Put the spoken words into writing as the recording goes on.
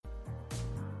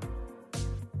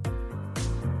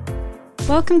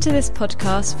Welcome to this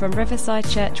podcast from Riverside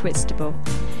Church Whitstable.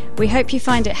 We hope you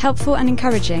find it helpful and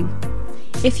encouraging.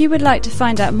 If you would like to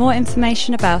find out more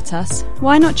information about us,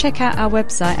 why not check out our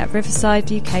website at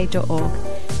riversideuk.org,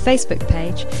 Facebook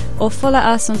page, or follow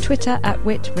us on Twitter at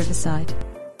 @WhitRiverside.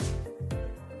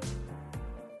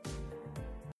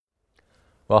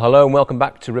 Well, hello and welcome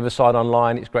back to Riverside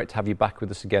Online. It's great to have you back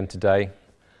with us again today.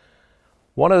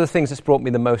 One of the things that's brought me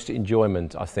the most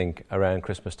enjoyment, I think, around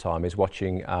Christmas time is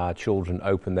watching our children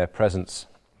open their presents.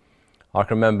 I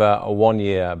can remember one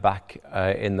year back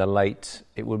in the late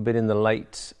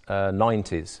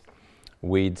 90s,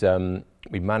 we'd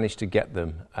managed to get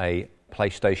them a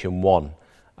PlayStation 1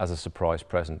 as a surprise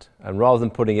present. And rather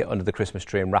than putting it under the Christmas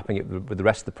tree and wrapping it with the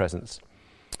rest of the presents,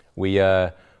 we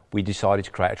decided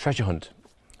to create a treasure hunt.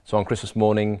 So on Christmas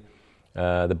morning,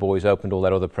 the boys opened all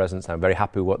their other presents. I'm very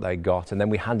happy with what they got. And then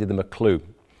we handed them a clue.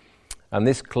 And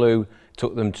this clue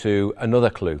took them to another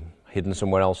clue, hidden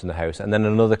somewhere else in the house, and then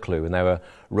another clue. And they were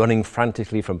running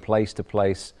frantically from place to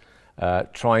place,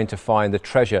 trying to find the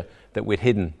treasure that we'd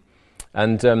hidden.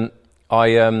 And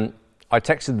I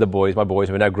texted the boys, my boys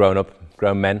who are now grown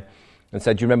men, and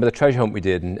said, "Do you remember the treasure hunt we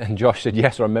did?" And Josh said,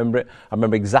 "Yes, I remember it. I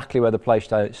remember exactly where the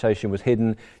PlayStation was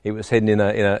hidden. It was hidden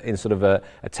in sort of a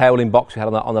towelling box we had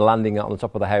on the landing on the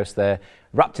top of the house there,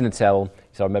 wrapped in a towel."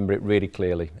 So I remember it really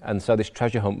clearly. And so this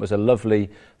treasure hunt was a lovely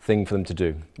thing for them to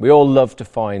do. We all love to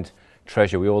find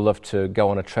treasure. We all love to go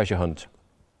on a treasure hunt.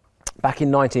 Back in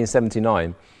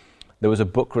 1979, there was a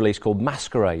book released called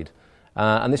Masquerade.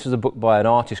 And this was a book by an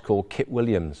artist called Kit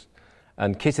Williams.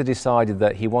 And Kit had decided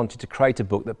that he wanted to create a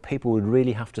book that people would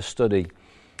really have to study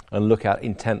and look at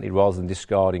intently rather than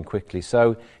discarding quickly.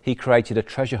 So he created a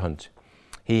treasure hunt.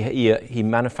 He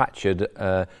manufactured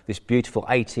this beautiful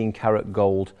 18-karat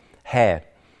gold hair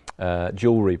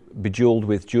jewellery, bejewelled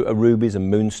with rubies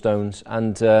and moonstones.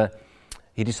 And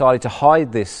he decided to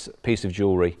hide this piece of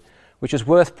jewellery, which was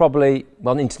worth probably,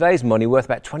 well, in today's money, worth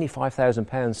about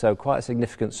 £25,000, so quite a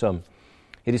significant sum.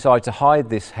 He decided to hide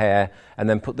this hair and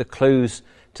then put the clues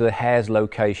to the hair's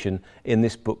location in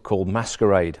this book called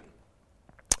Masquerade.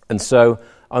 And so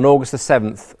on August the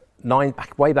 7th,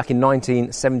 way back in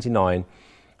 1979,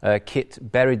 Kit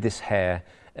buried this hair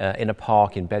in a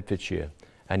park in Bedfordshire,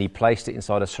 and he placed it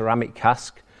inside a ceramic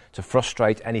cask to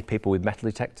frustrate any people with metal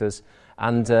detectors.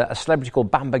 And a celebrity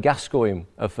called Bamber Gascoigne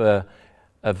of the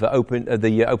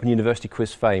Open University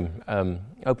quiz fame,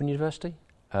 Open University?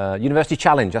 University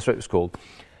Challenge, that's what it was called.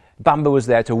 Bamber was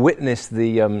there to witness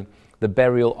the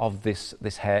burial of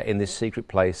this hair in this secret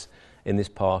place in this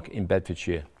park in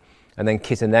Bedfordshire. And then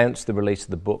Kit announced the release of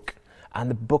the book, and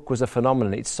the book was a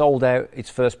phenomenon. It sold out its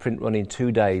first print run in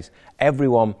 2 days.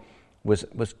 Everyone was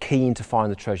keen to find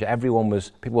the treasure.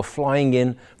 People were flying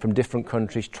in from different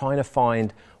countries trying to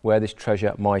find where this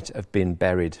treasure might have been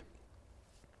buried.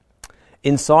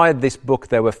 Inside this book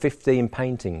there were 15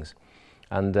 paintings.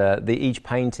 And each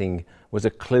painting was a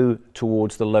clue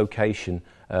towards the location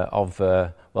of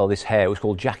this hair. It was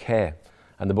called Jack Hare,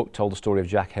 and the book told the story of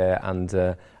Jack Hare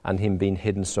and him being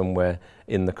hidden somewhere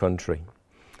in the country.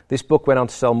 This book went on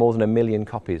to sell more than 1 million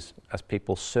copies as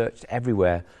people searched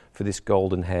everywhere for this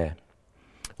golden hair.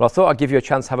 Well, I thought I'd give you a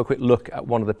chance to have a quick look at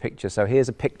one of the pictures. So here's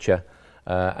a picture,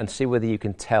 and see whether you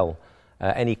can tell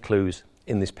any clues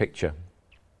in this picture.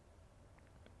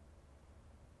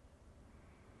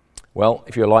 Well,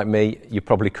 if you're like me, you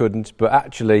probably couldn't, but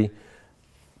actually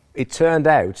it turned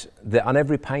out that on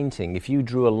every painting, if you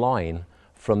drew a line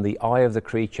from the eye of the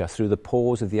creature through the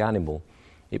paws of the animal,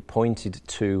 it pointed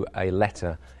to a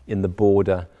letter in the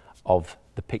border of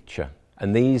the picture.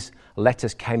 And these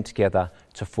letters came together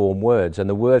to form words, and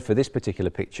the word for this particular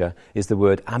picture is the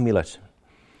word amulet.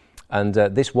 And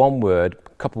this one word,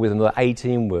 coupled with another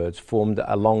 18 words, formed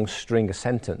a long string, a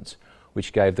sentence,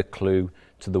 which gave the clue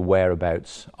to the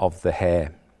whereabouts of the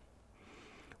hair.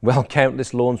 Well,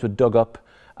 countless lawns were dug up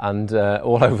and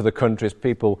all over the country as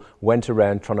people went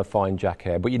around trying to find Jack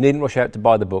Hare. But you needn't rush out to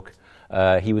buy the book.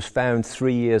 He was found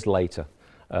 3 years later.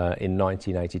 In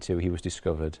 1982 he was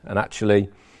discovered. And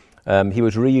actually he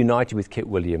was reunited with Kit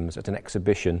Williams at an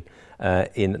exhibition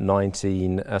in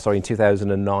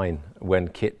 2009 when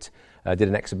Kit did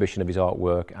an exhibition of his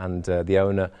artwork, and the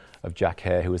owner of Jack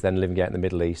Hare, who was then living out in the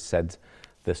Middle East, said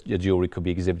the jewellery could be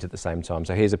exhibited at the same time.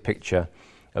 So here's a picture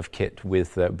of Kit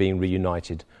with being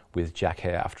reunited with Jack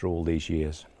Hare after all these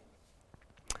years.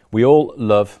 We all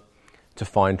love to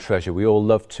find treasure. We all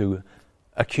love to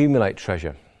accumulate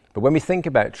treasure. But when we think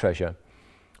about treasure,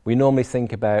 we normally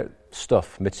think about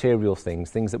stuff, material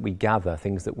things that we gather,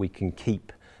 things that we can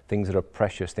keep, things that are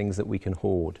precious, things that we can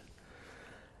hoard.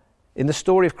 In the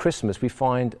story of Christmas, we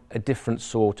find a different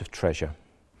sort of treasure.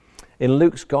 In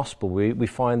Luke's Gospel, we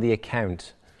find the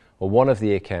account, or one of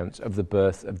the accounts, of the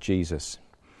birth of Jesus.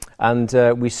 And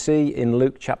we see in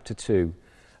Luke chapter 2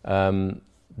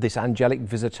 this angelic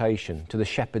visitation to the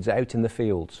shepherds out in the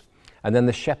fields. And then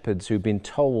the shepherds who'd been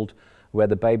told where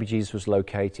the baby Jesus was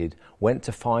located went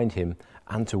to find him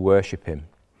and to worship him.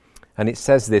 And it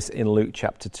says this in Luke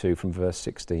chapter 2 from verse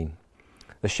 16.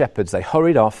 The shepherds, they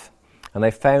hurried off and they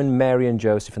found Mary and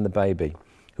Joseph and the baby,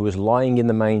 who was lying in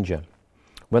the manger.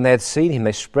 When they had seen him,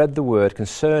 they spread the word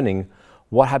concerning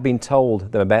what had been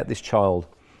told them about this child.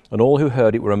 And all who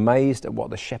heard it were amazed at what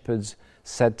the shepherds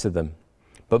said to them.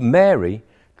 But Mary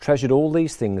treasured all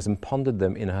these things and pondered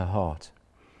them in her heart.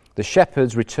 The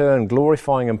shepherds returned,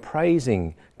 glorifying and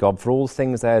praising God for all the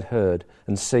things they had heard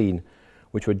and seen,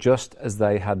 which were just as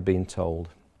they had been told.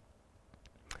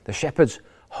 The shepherds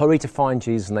hurry to find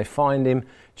Jesus, and they find him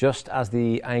just as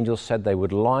the angels said they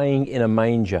would, lying in a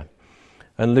manger.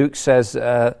 And Luke says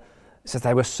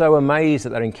they were so amazed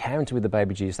at their encounter with the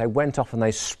baby Jesus, they went off and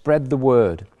they spread the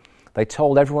word. They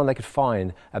told everyone they could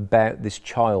find about this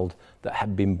child that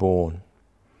had been born.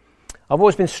 I've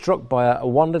always been struck by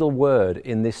one little word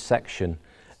in this section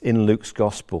in Luke's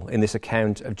Gospel, in this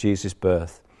account of Jesus'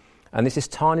 birth. And it's this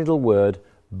tiny little word,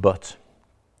 but.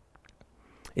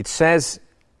 It says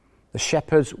the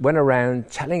shepherds went around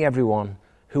telling everyone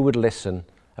who would listen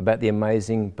about the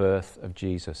amazing birth of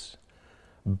Jesus.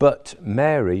 But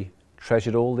Mary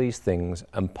treasured all these things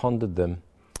and pondered them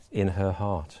in her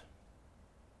heart.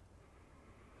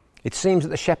 It seems that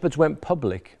the shepherds went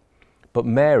public, but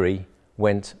Mary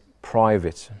went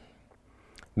private.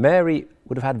 Mary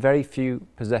would have had very few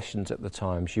possessions at the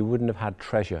time. She wouldn't have had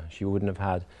treasure. She wouldn't have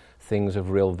had things of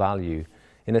real value.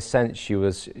 In a sense, she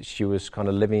was kind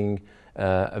of living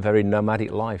a very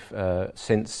nomadic life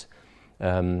since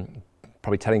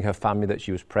probably telling her family that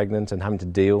she was pregnant and having to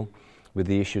deal with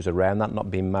the issues around that,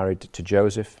 not being married to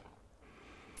Joseph.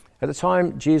 At the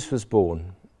time Jesus was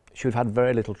born, she would have had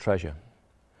very little treasure.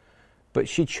 But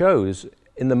she chose,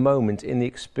 in the moment, in the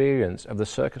experience of the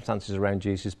circumstances around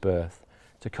Jesus' birth,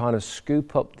 to kind of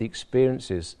scoop up the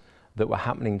experiences that were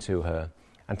happening to her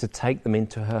and to take them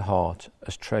into her heart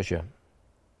as treasure.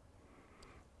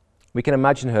 We can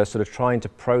imagine her sort of trying to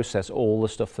process all the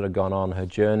stuff that had gone on her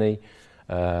journey,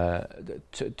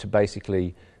 to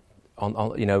basically,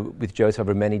 with Joseph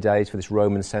over many days for this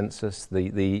Roman census,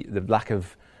 the lack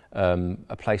of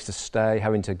a place to stay,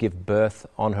 having to give birth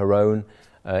on her own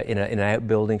in an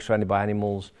outbuilding surrounded by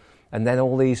animals, and then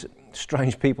all these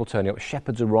strange people turning up,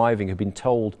 shepherds arriving who'd been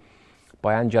told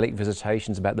by angelic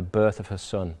visitations about the birth of her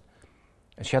son.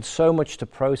 And she had so much to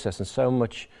process and so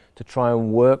much to try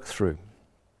and work through.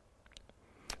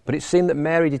 But it seemed that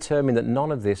Mary determined that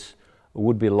none of this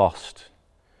would be lost.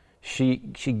 She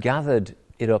gathered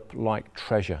it up like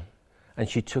treasure, and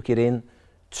she took it in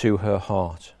to her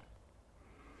heart.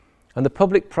 And the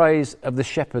public praise of the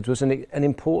shepherds was an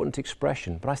important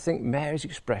expression, but I think Mary's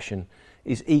expression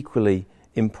is equally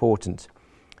important.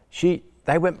 They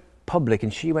went public,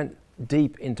 and she went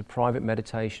deep into private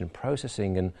meditation,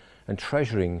 processing and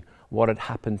treasuring what had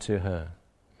happened to her,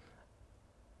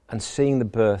 and seeing the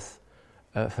birth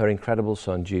of her incredible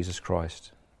son, Jesus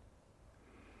Christ.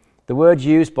 The word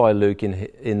used by Luke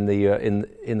in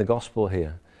the Gospel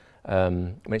here,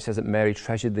 when it says that Mary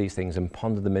treasured these things and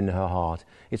pondered them in her heart,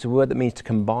 it's a word that means to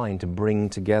combine, to bring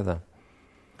together.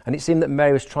 And it seemed that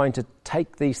Mary was trying to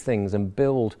take these things and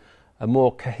build a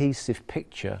more cohesive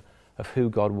picture of who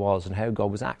God was and how God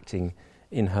was acting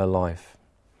in her life.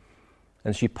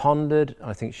 And she pondered,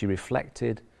 I think she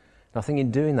reflected, and I think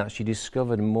in doing that she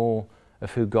discovered more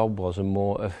of who God was and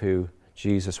more of who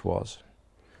Jesus was.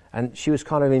 And she was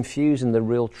kind of infusing the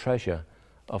real treasure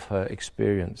of her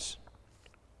experience.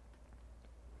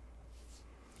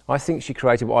 I think she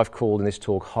created what I've called in this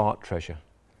talk heart treasure.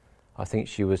 I think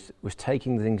she was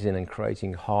taking things in and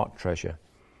creating heart treasure.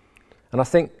 And I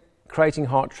think creating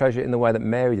heart treasure in the way that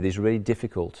Mary did is really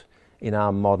difficult in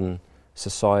our modern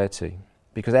society,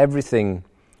 because everything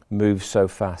moves so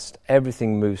fast,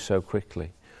 everything moves so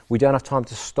quickly. We don't have time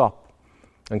to stop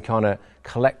and kind of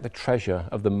collect the treasure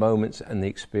of the moments and the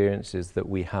experiences that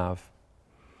we have.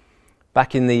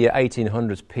 Back in the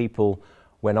 1800s, people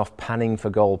went off panning for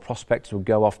gold. Prospectors would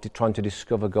go off trying to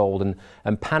discover gold,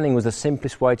 and panning was the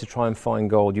simplest way to try and find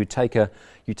gold. You'd take a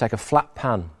flat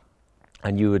pan,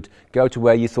 and you would go to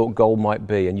where you thought gold might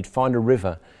be, and you'd find a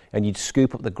river, and you'd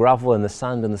scoop up the gravel and the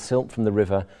sand and the silt from the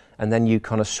river, and then you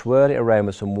kind of swirl it around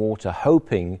with some water,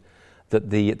 hoping that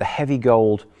the heavy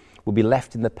gold would be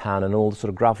left in the pan and all the sort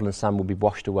of gravel and sand would be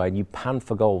washed away, and you pan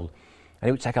for gold. And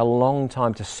it would take a long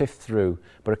time to sift through,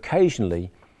 but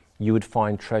occasionally you would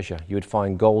find treasure. You would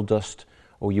find gold dust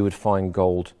or you would find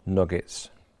gold nuggets.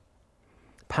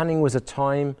 Panning was a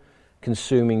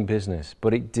time-consuming business,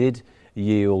 but it did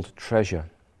yield treasure.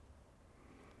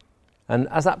 And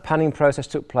as that panning process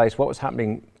took place, what was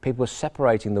happening? People were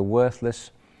separating the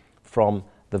worthless from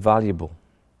the valuable.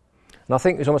 And I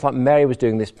think it was almost like Mary was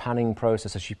doing this panning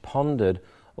process as she pondered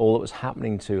all that was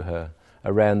happening to her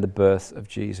around the birth of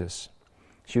Jesus.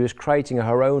 She was creating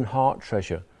her own heart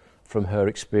treasure from her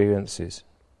experiences.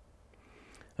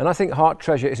 And I think heart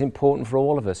treasure is important for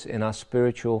all of us in our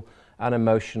spiritual and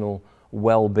emotional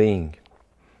well-being.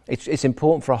 It's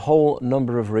important for a whole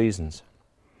number of reasons.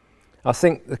 I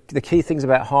think the key things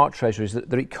about heart treasure is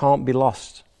that it can't be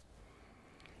lost.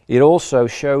 It also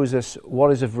shows us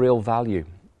what is of real value.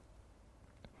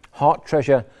 Heart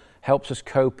treasure helps us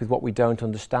cope with what we don't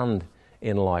understand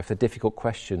in life, the difficult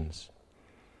questions.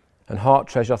 And heart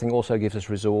treasure, I think, also gives us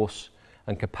resource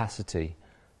and capacity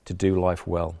to do life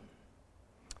well.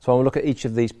 So I want to look at each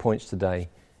of these points today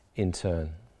in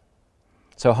turn.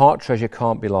 So heart treasure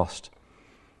can't be lost.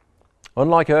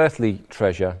 Unlike earthly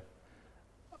treasure,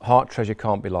 heart treasure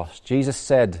can't be lost. Jesus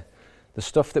said, the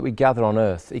stuff that we gather on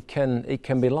earth, it can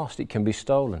be lost, it can be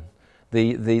stolen.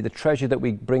 The treasure that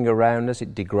we bring around us,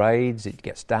 it degrades, it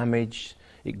gets damaged,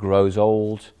 it grows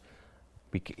old,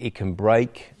 it can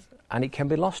break, and it can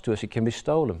be lost to us, it can be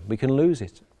stolen, we can lose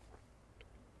it.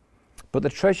 But the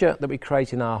treasure that we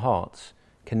create in our hearts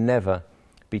can never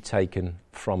be taken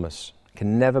from us,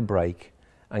 can never break,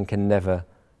 and can never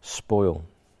spoil.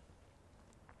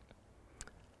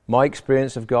 My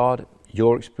experience of God,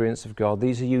 your experience of God,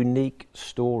 these are unique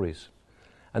stories.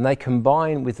 And they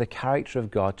combine with the character of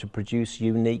God to produce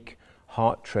unique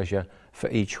heart treasure for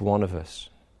each one of us.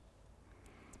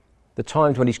 The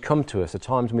times when He's come to us, the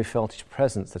times when we felt His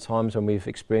presence, the times when we've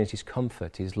experienced His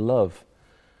comfort, His love,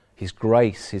 His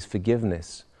grace, His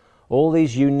forgiveness, all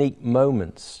these unique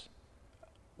moments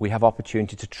we have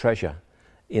opportunity to treasure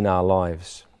in our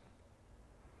lives.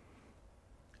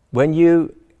 When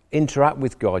you interact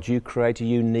with God, you create a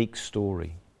unique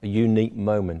story, a unique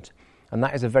moment. And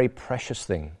that is a very precious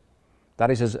thing. That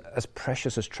is as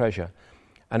precious as treasure.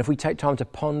 And if we take time to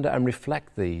ponder and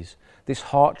reflect this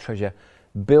heart treasure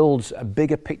builds a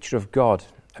bigger picture of God,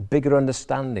 a bigger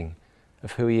understanding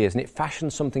of who He is. And it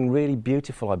fashions something really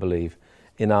beautiful, I believe,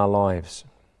 in our lives.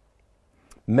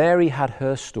 Mary had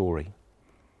her story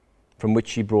from which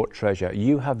she brought treasure.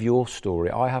 You have your story.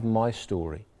 I have my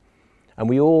story. And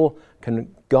we all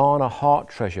can garner heart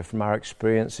treasure from our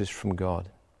experiences from God.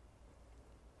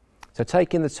 So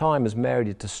taking the time, as Mary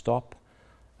did, to stop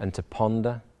and to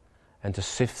ponder and to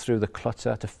sift through the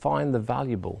clutter, to find the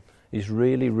valuable, is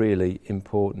really, really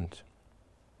important.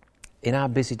 In our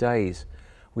busy days,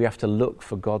 we have to look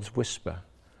for God's whisper.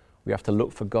 We have to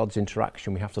look for God's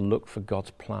interaction. We have to look for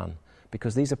God's plan.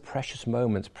 Because these are precious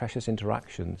moments, precious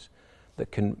interactions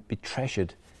that can be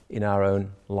treasured in our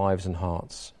own lives and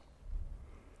hearts.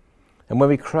 And when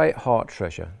we create heart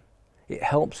treasure, it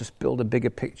helps us build a bigger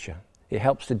picture. It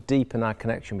helps to deepen our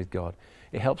connection with God.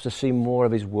 It helps us see more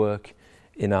of His work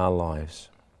in our lives.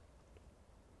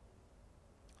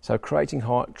 So creating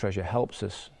heart treasure helps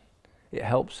us. It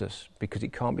helps us because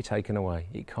it can't be taken away.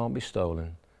 It can't be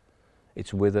stolen.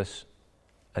 It's with us,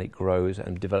 and it grows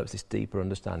and develops this deeper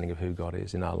understanding of who God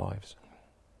is in our lives.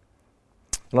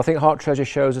 And I think heart treasure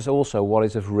shows us also what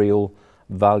is of real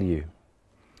value.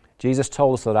 Jesus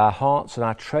told us that our hearts and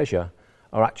our treasure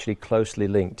are actually closely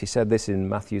linked. He said this in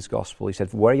Matthew's Gospel. He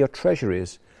said, where your treasure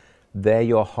is, there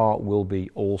your heart will be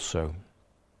also.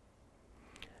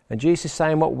 And Jesus is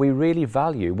saying what we really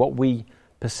value, what we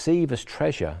perceive as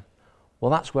treasure,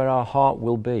 well, that's where our heart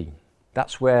will be.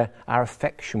 That's where our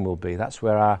affection will be. That's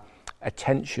where our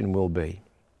attention will be.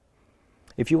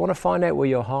 If you want to find out where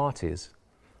your heart is,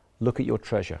 look at your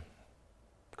treasure.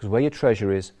 Because where your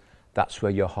treasure is, that's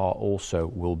where your heart also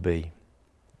will be.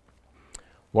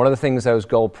 One of the things those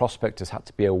gold prospectors had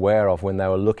to be aware of when they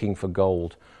were looking for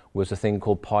gold was a thing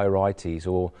called pyrites,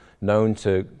 or known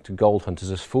to gold hunters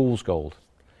as fool's gold.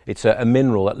 It's a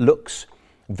mineral that looks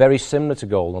very similar to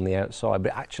gold on the outside,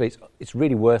 but actually it's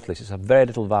really worthless. It's of very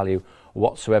little value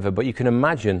whatsoever. But you can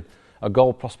imagine a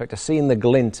gold prospector seeing the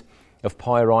glint of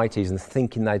pyrites and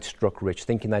thinking they'd struck rich,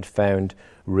 thinking they'd found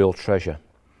real treasure.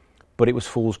 But it was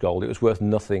fool's gold. It was worth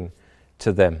nothing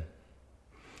to them.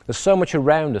 There's so much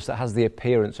around us that has the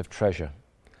appearance of treasure.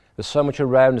 There's so much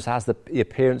around us that has the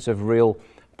appearance of real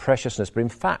preciousness. But in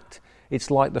fact,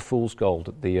 it's like the fool's gold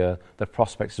that the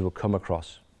prospectors will come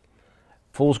across.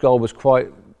 Fool's gold was quite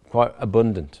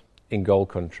abundant in gold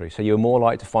country. So you were more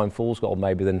likely to find fool's gold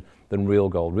maybe than real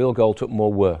gold. Real gold took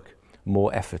more work,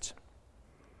 more effort.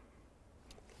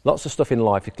 Lots of stuff in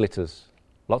life, it glitters.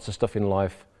 Lots of stuff in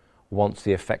life wants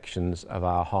the affections of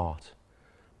our heart.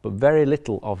 But very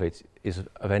little of it is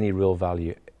of any real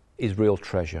value, is real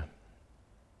treasure.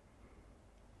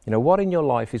 You know, what in your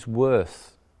life is worthy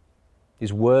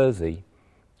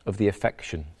of the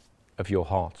affection of your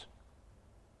heart?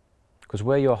 Because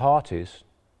where your heart is,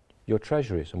 your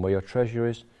treasure is. And where your treasure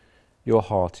is, your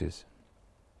heart is.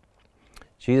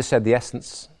 Jesus said the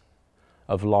essence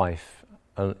of life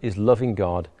is loving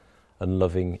God and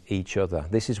loving each other.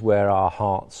 This is where our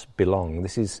hearts belong.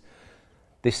 These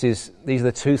are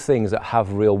the two things that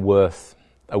have real worth,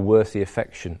 a worthy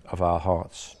affection of our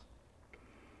hearts.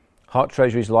 Heart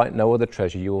treasure is like no other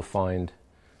treasure you will find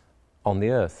on the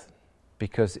earth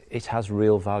because it has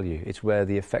real value. It's where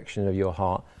the affection of your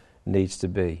heart needs to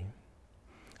be.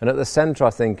 And at the centre, I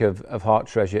think, of heart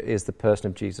treasure is the person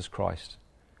of Jesus Christ.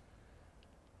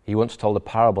 He once told a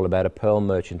parable about a pearl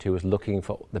merchant who was looking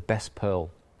for the best pearl.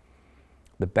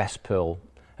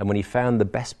 And when he found the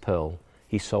best pearl,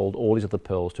 he sold all his other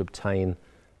pearls to obtain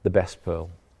the best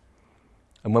pearl.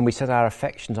 And when we set our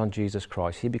affections on Jesus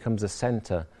Christ, he becomes the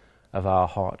centre of our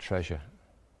heart treasure.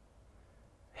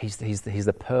 He's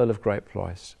the pearl of great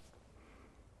price.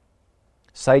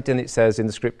 Satan, it says in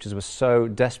the scriptures, was so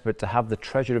desperate to have the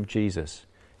treasure of Jesus,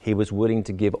 he was willing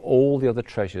to give all the other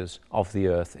treasures of the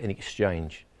earth in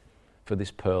exchange for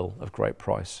this pearl of great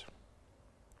price.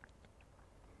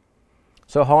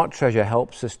 So heart treasure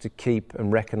helps us to keep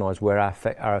and recognise where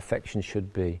our affection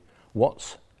should be,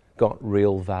 what's got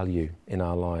real value in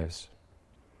our lives.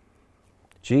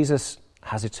 Jesus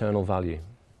has eternal value,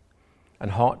 and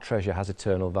heart treasure has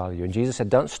eternal value. And Jesus said,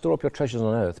 don't store up your treasures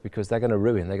on earth because they're going to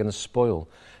ruin, they're going to spoil,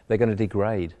 they're going to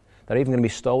degrade, they're even going to be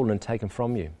stolen and taken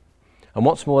from you. And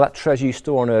what's more, that treasure you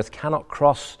store on earth cannot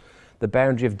cross the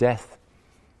boundary of death.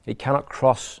 It cannot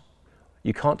cross,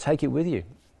 you can't take it with you.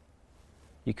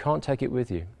 You can't take it with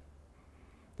you.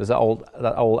 There's that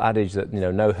old adage that,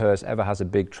 no hearse ever has a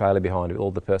big trailer behind it with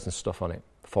all the person's stuff on it,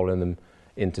 following them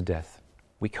into death.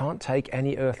 We can't take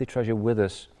any earthly treasure with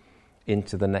us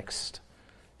into the next,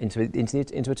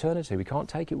 into eternity. We can't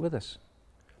take it with us.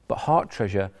 But heart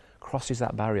treasure crosses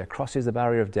that barrier, crosses the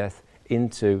barrier of death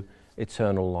into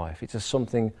eternal life. It's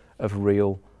something of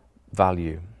real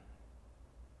value.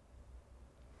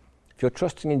 If you're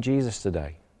trusting in Jesus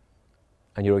today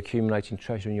and you're accumulating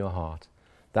treasure in your heart,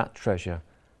 that treasure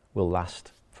will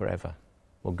last forever,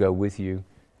 will go with you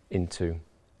into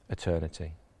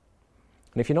eternity.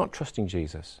 And if you're not trusting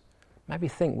Jesus, maybe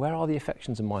think, where are the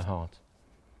affections in my heart?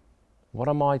 What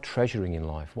am I treasuring in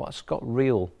life? What's got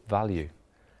real value?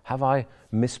 Have I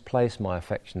misplaced my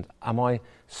affections? Am I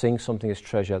seeing something as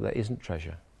treasure that isn't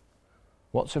treasure?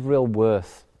 What's of real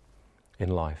worth in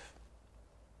life?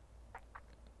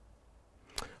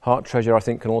 Heart treasure, I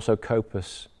think, can also help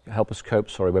us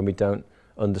cope when we don't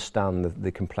understand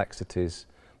the complexities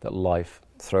that life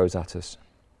throws at us.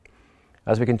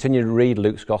 As we continue to read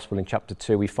Luke's Gospel in chapter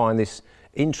 2, we find this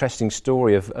interesting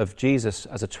story of Jesus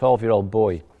as a 12-year-old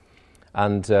boy.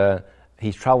 And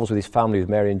he travels with his family, with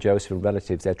Mary and Joseph and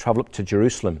relatives. They travel up to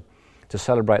Jerusalem to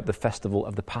celebrate the festival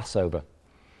of the Passover.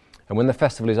 And when the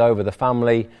festival is over, the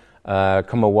family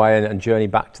come away and journey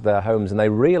back to their homes, and they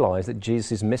realise that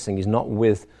Jesus is missing. He's not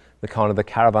with the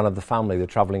caravan of the family, the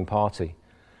travelling party.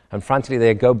 And frantically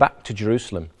they go back to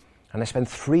Jerusalem, and they spend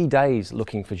 3 days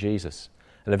looking for Jesus.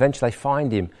 And eventually they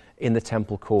find him in the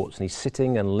temple courts, and he's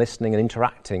sitting and listening and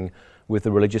interacting with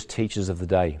the religious teachers of the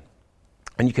day.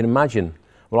 And you can imagine,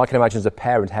 I can imagine as a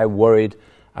parent, how worried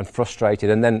and frustrated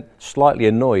and then slightly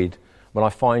annoyed when I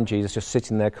find Jesus just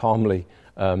sitting there calmly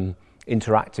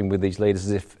interacting with these leaders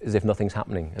as if nothing's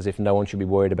happening, as if no one should be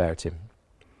worried about him.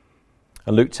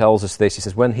 And Luke tells us this. He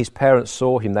says, when his parents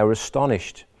saw him, they were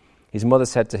astonished. His mother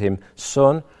said to him,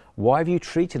 "Son, why have you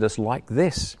treated us like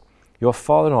this? Your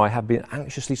father and I have been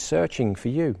anxiously searching for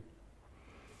you."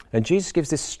 And Jesus gives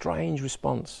this strange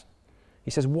response.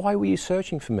 He says, "Why were you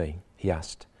searching for me?" he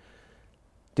asked.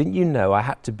 "Didn't you know I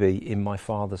had to be in my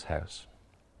Father's house?"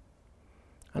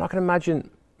 And I can imagine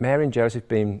Mary and Joseph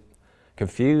being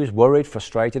confused, worried,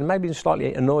 frustrated, and maybe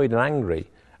slightly annoyed and angry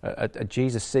at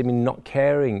Jesus seeming not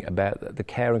caring about the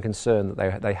care and concern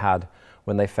that they had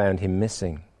when they found him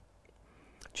missing.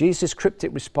 Jesus'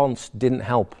 cryptic response didn't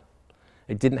help.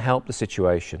 It didn't help the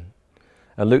situation.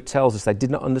 And Luke tells us they did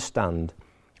not understand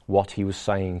what he was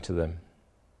saying to them.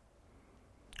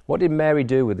 What did Mary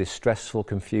do with this stressful,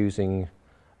 confusing,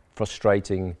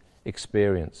 frustrating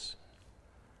experience?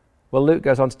 Well, Luke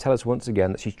goes on to tell us once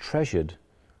again that she treasured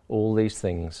all these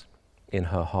things in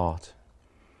her heart.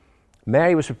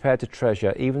 Mary was prepared to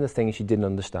treasure even the things she didn't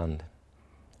understand,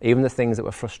 even the things that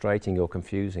were frustrating or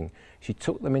confusing. She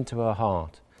took them into her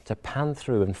heart to pan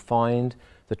through and find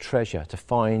the treasure, to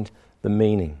find the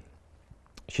meaning.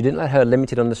 She didn't let her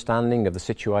limited understanding of the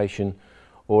situation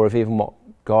or of even what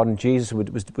God and Jesus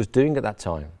was doing at that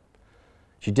time.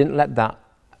 She didn't let that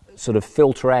sort of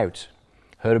filter out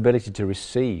her ability to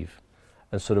receive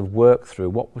and sort of work through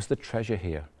what was the treasure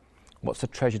here. What's the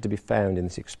treasure to be found in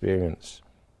this experience?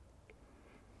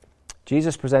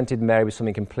 Jesus presented Mary with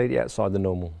something completely outside the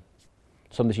normal,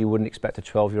 something you wouldn't expect a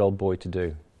 12-year-old boy to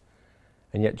do.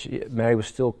 And yet Mary was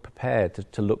still prepared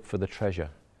to look for the treasure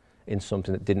in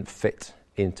something that didn't fit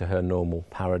into her normal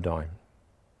paradigm.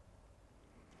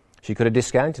 She could have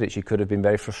discounted it. She could have been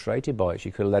very frustrated by it.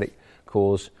 She could have let it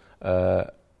cause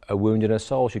a wound in her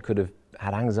soul. She could have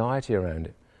had anxiety around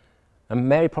it. And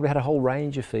Mary probably had a whole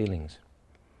range of feelings.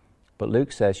 But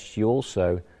Luke says she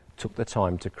also took the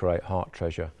time to create heart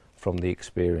treasure from the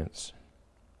experience.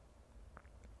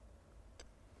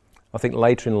 I think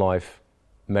later in life,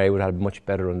 Mary would have had a much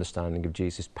better understanding of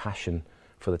Jesus' passion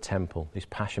for the temple, his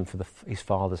passion for his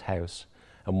Father's house,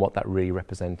 and what that really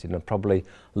represented. And probably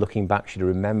looking back, she'd have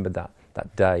remembered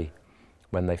that day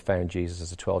when they found Jesus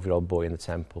as a 12-year-old boy in the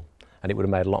temple. And it would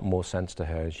have made a lot more sense to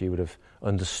her, and she would have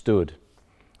understood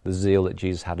the zeal that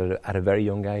Jesus had at a very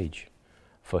young age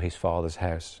for his Father's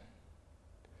house.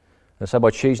 And so by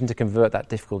choosing to convert that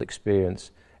difficult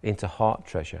experience into heart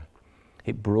treasure,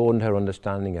 it broadened her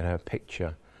understanding and her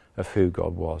picture of who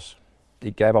God was.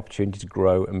 It gave opportunity to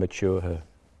grow and mature her.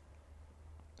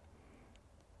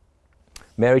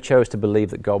 Mary chose to believe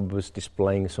that God was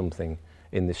displaying something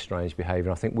in this strange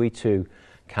behaviour. I think we too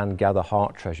can gather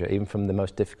heart treasure even from the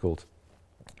most difficult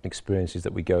experiences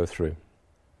that we go through.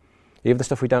 Even the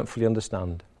stuff we don't fully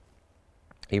understand.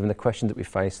 Even the questions that we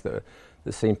face that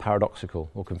seem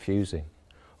paradoxical or confusing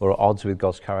or at odds with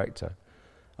God's character.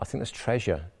 I think there's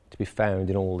treasure to be found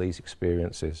in all these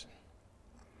experiences.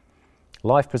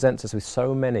 Life presents us with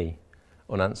so many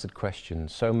unanswered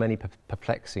questions, so many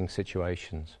perplexing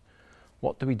situations.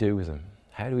 What do we do with them?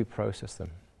 How do we process them?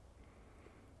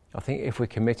 I think if we're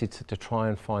committed to try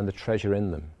and find the treasure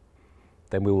in them,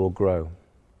 then we will grow.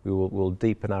 We'll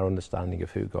deepen our understanding of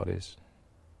who God is.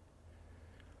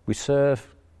 We serve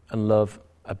and love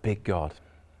a big God,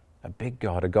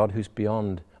 a God who's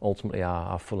beyond ultimately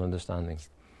our full understanding.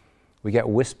 We get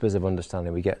whispers of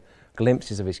understanding, we get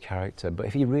glimpses of his character, but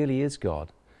if he really is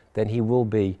God, then he will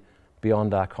be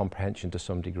beyond our comprehension to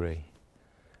some degree.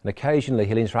 And occasionally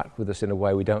he'll interact with us in a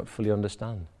way we don't fully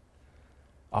understand.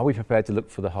 Are we prepared to look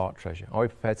for the heart treasure? Are we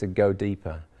prepared to go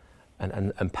deeper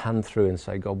and pan through and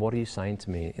say, God, what are you saying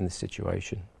to me in this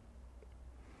situation?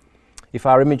 If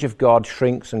our image of God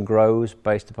shrinks and grows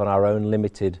based upon our own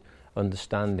limited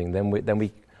understanding, then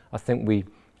I think we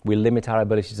limit our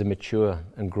ability to mature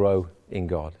and grow in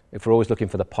God. If we're always looking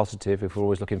for the positive, if we're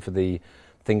always looking for the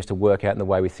things to work out in the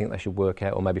way we think they should work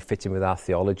out, or maybe fit in with our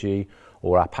theology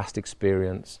or our past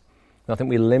experience, then I think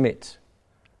we limit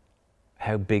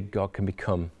how big God can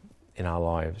become in our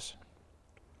lives.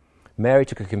 Mary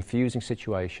took a confusing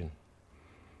situation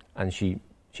and she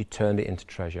turned it into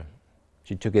treasure.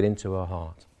 She took it into her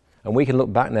heart. And we can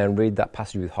look back now and read that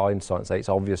passage with hindsight and say it's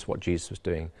obvious what Jesus was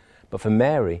doing. But for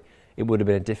Mary, it would have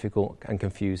been a difficult and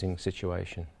confusing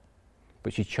situation.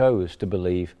 But she chose to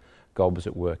believe God was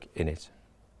at work in it.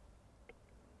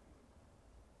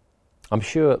 I'm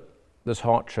sure there's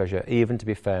heart treasure even to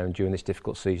be found during this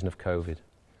difficult season of COVID.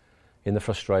 In the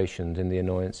frustrations, in the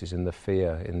annoyances, in the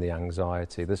fear, in the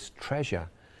anxiety. There's treasure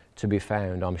to be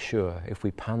found, I'm sure, if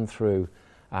we pan through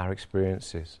our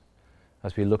experiences.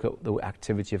 As we look at the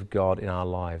activity of God in our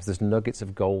lives, there's nuggets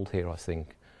of gold here, I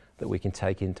think, that we can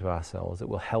take into ourselves that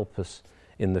will help us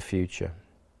in the future.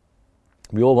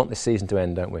 We all want this season to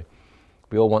end, don't we?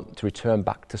 We all want to return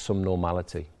back to some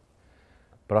normality.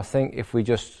 But I think if we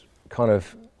just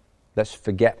let's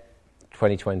forget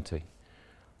 2020,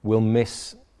 we'll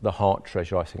miss the heart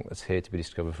treasure, I think, that's here to be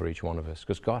discovered for each one of us.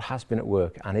 Because God has been at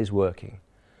work and is working.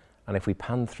 And if we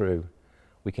pan through,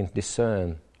 we can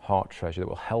discern heart treasure that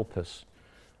will help us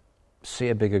see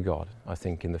a bigger God, I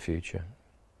think, in the future.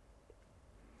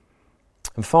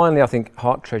 And finally, I think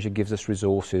heart treasure gives us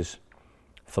resources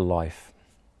for life.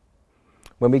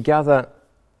 When we gather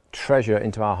treasure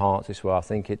into our hearts this way, I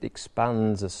think it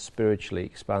expands us spiritually,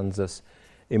 expands us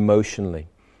emotionally.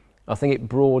 I think it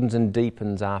broadens and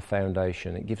deepens our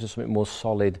foundation. It gives us something more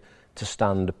solid to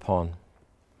stand upon.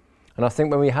 And I think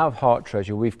when we have heart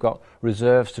treasure, we've got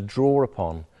reserves to draw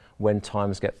upon when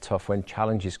times get tough, when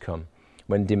challenges come,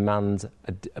 when demands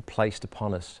are placed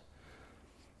upon us.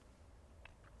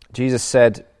 Jesus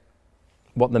said,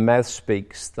 what the mouth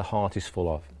speaks, the heart is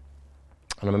full of.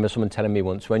 And I remember someone telling me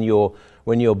once, when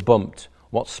you're bumped,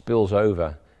 what spills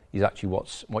over is actually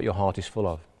what your heart is full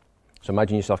of. So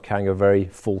imagine yourself carrying a very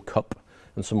full cup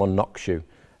and someone knocks you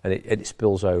and it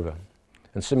spills over.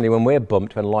 And similarly, when we're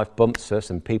bumped, when life bumps us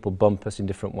and people bump us in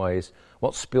different ways,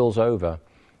 what spills over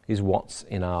is what's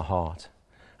in our heart.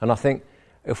 And I think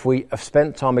if we have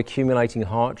spent time accumulating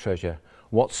heart treasure,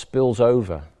 what spills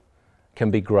over can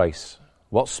be grace.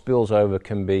 What spills over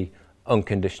can be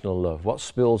unconditional love. What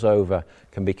spills over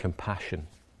can be compassion.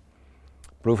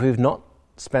 But if we've not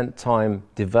spent time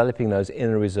developing those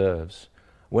inner reserves,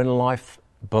 when life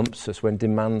bumps us, when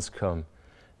demands come,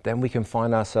 then we can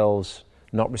find ourselves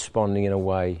not responding in a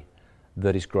way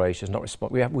that is gracious.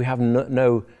 We have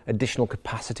no additional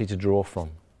capacity to draw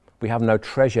from. We have no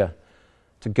treasure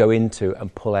to go into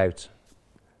and pull out.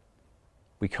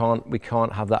 We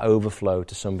can't have that overflow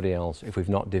to somebody else if we've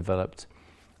not developed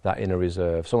that inner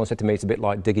reserve. Someone said to me, it's a bit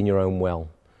like digging your own well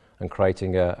and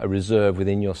creating a reserve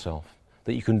within yourself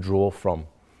that you can draw from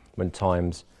when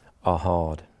times are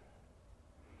hard.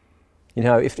 You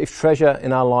know, if treasure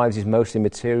in our lives is mostly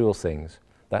material things,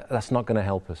 that's not going to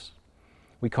help us.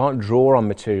 We can't draw on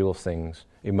material things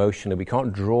emotionally. We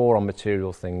can't draw on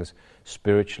material things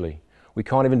spiritually. We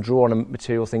can't even draw on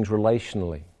material things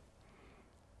relationally.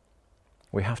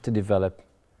 We have to develop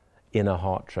inner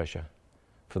heart treasure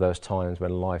for those times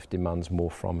when life demands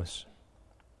more from us.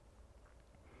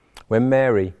 When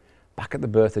Mary, back at the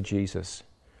birth of Jesus,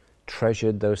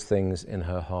 treasured those things in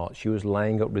her heart, she was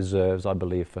laying up reserves, I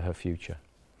believe, for her future.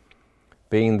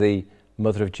 Being the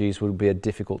mother of Jesus would be a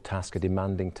difficult task, a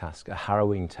demanding task, a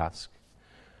harrowing task.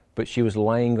 But she was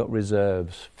laying up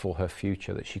reserves for her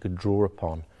future that she could draw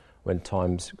upon when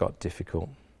times got difficult.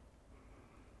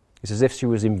 It's as if she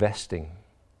was investing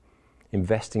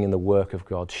in the work of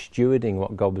God, stewarding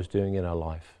what God was doing in her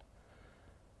life,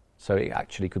 so it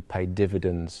actually could pay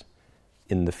dividends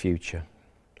in the future.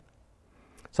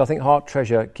 So I think heart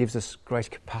treasure gives us great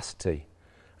capacity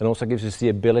and also gives us the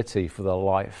ability for the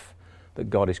life that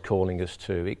God is calling us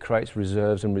to. It creates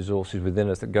reserves and resources within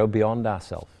us that go beyond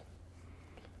ourselves,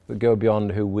 that go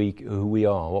beyond who we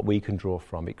are, what we can draw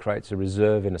from. It creates a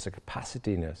reserve in us, a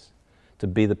capacity in us to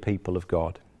be the people of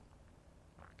God.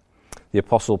 The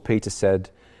Apostle Peter said,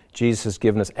 Jesus has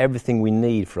given us everything we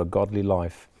need for a godly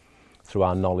life through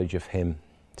our knowledge of him.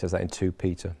 It says that in 2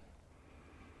 Peter.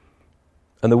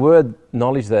 And the word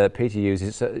knowledge there Peter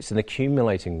uses, it's an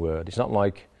accumulating word. It's not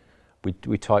like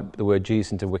we type the word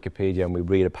Jesus into Wikipedia and we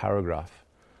read a paragraph.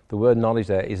 The word knowledge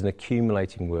there is an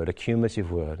accumulating word, a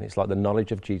cumulative word. It's like the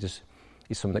knowledge of Jesus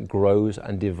is something that grows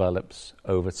and develops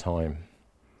over time.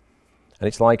 And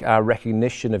it's like our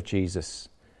recognition of Jesus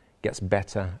gets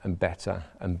better and better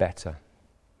and better.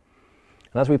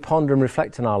 And as we ponder and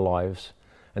reflect on our lives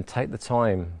and take the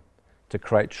time to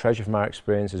create treasure from our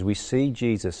experiences, we see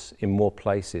Jesus in more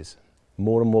places,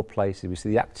 more and more places. We see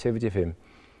the activity of him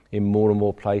in more and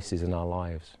more places in our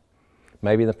lives.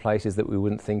 Maybe in the places that we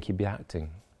wouldn't think he'd be acting.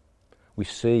 We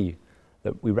see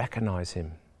that we recognize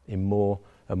him in more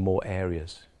and more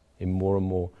areas, in more and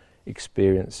more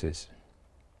experiences.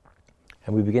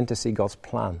 And we begin to see God's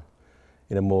plan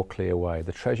in a more clear way.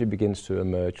 The treasure begins to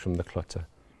emerge from the clutter.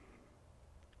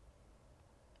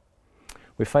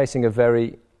 We're facing a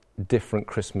very different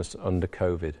Christmas under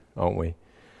COVID, aren't we?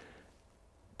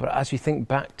 But as you think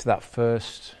back to that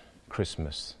first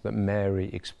Christmas that Mary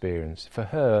experienced, for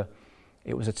her,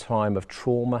 it was a time of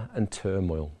trauma and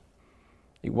turmoil.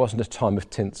 It wasn't a time of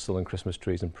tinsel and Christmas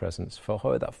trees and presents. For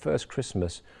her, that first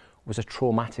Christmas was a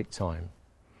traumatic time.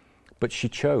 But she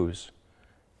chose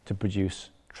to produce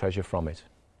treasure from it.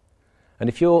 And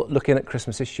if you're looking at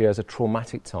Christmas this year as a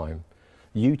traumatic time,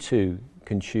 you too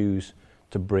can choose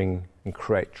to bring and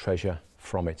create treasure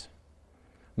from it.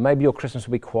 Maybe your Christmas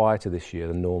will be quieter this year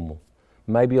than normal.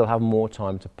 Maybe you'll have more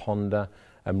time to ponder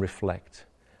and reflect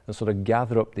and sort of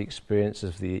gather up the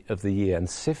experiences of the year and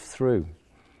sift through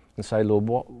and say, Lord,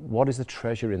 what is the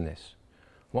treasure in this?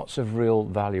 What's of real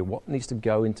value? What needs to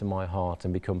go into my heart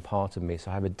and become part of me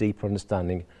so I have a deeper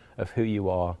understanding of who you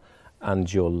are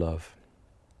and your love?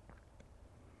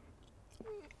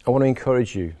 I want to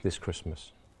encourage you this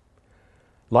Christmas.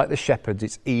 Like the shepherds,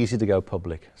 it's easy to go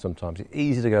public sometimes. It's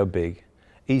easy to go big,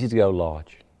 easy to go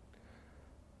large.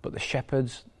 But the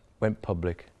shepherds went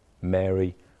public,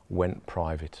 Mary went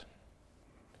private.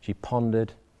 She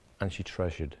pondered and she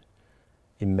treasured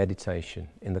in meditation,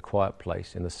 in the quiet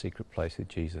place, in the secret place with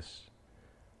Jesus.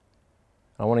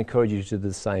 I want to encourage you to do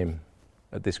the same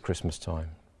at this Christmas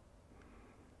time.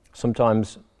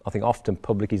 Sometimes, I think often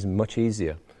public is much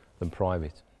easier than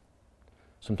private.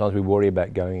 Sometimes we worry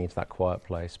about going into that quiet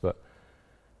place, but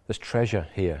there's treasure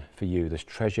here for you, there's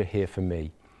treasure here for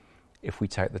me, if we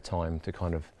take the time to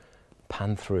kind of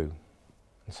pan through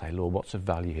and say, Lord, what's of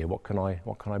value here? What can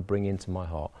I bring into my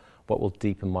heart? What will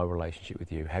deepen my relationship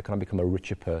with you? How can I become a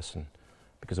richer person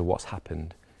because of what's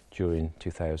happened during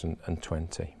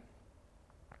 2020?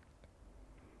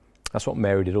 That's what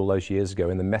Mary did all those years ago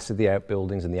in the mess of the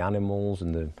outbuildings and the animals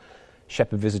and the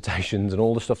shepherd visitations and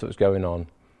all the stuff that was going on.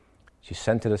 She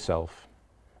centered herself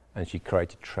and she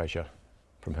created treasure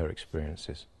from her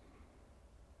experiences.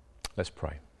 Let's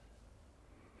pray.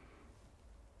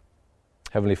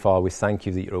 Heavenly Father, we thank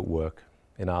you that you're at work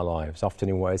in our lives, often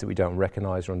in ways that we don't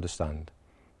recognize or understand.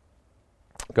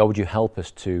 God, would you help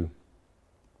us to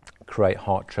create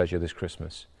heart treasure this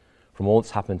Christmas from all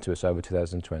that's happened to us over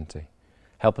 2020.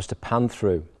 Help us to pan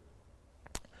through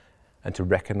and to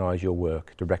recognize your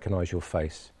work, to recognize your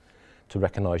face, to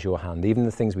recognize your hand, even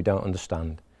the things we don't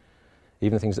understand,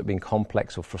 even the things that have been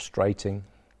complex or frustrating.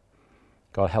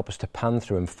 God, help us to pan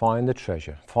through and find the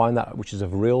treasure, find that which is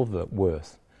of real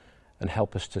worth, and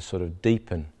help us to sort of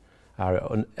deepen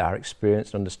our experience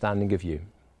and understanding of you.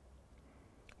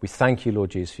 We thank you,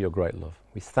 Lord Jesus, for your great love.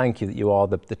 We thank you that you are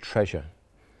the treasure.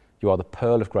 You are the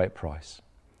pearl of great price.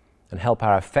 And help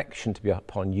our affection to be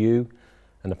upon you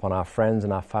and upon our friends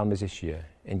and our families this year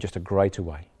in just a greater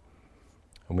way.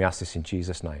 And we ask this in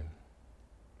Jesus' name.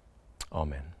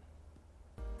 Amen.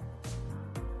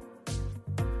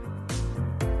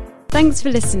 Thanks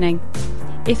for listening.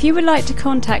 If you would like to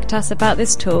contact us about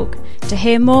this talk, to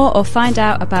hear more or find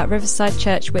out about Riverside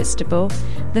Church Whitstable,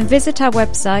 then visit our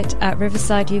website at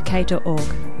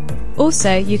riversideuk.org.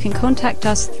 Also, you can contact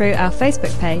us through our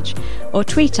Facebook page or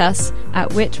tweet us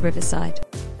at Whit Riverside.